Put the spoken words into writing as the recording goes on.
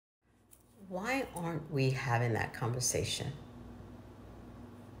Why aren't we having that conversation?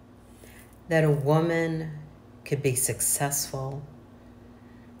 That a woman could be successful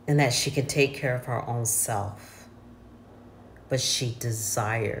and that she can take care of her own self, but she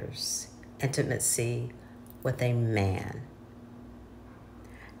desires intimacy with a man.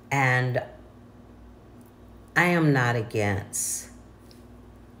 And I am not against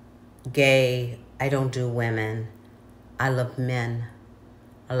gay. I don't do women. I love men.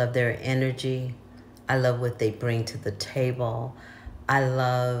 I love their energy. I love what they bring to the table. I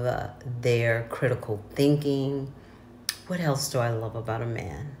love their critical thinking. What else do I love about a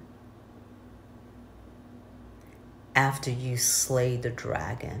man? After you slay the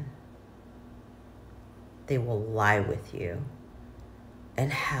dragon, they will lie with you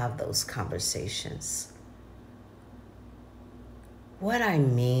and have those conversations. What I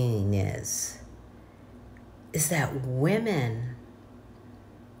mean is that women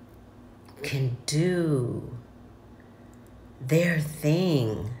can do their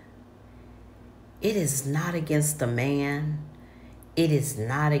thing. It is not against the man. It is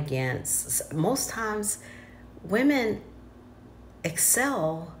not against, most times women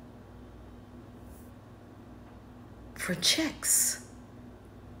excel for chicks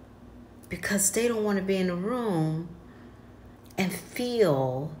because they don't want to be in the room and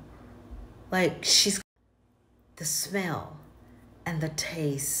feel like she's the smell and the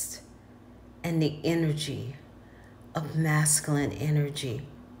taste and the energy of masculine energy.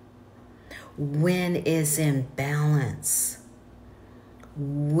 When it's in balance,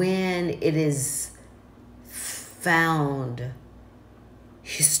 when it is found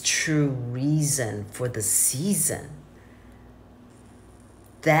his true reason for the season,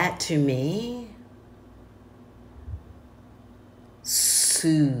 that to me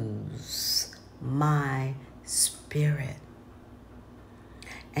soothes my spirit.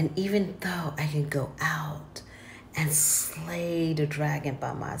 And even though I can go out and slay the dragon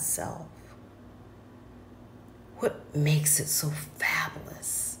by myself, what makes it so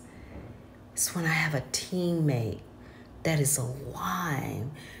fabulous is when I have a teammate that is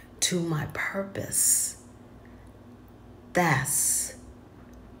aligned to my purpose. That's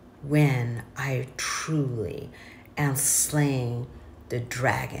when I truly am slaying the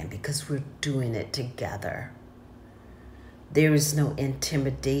dragon, because we're doing it together. There is no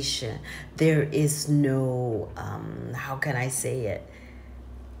intimidation. There is no, how can I say it?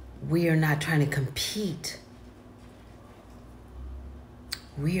 We are not trying to compete.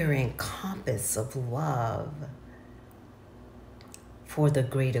 We are in compass of love for the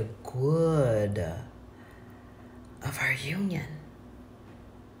greater good of our union.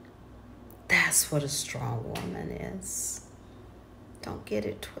 That's what a strong woman is. Don't get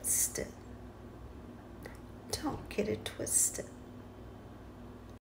it twisted. Don't get it twisted.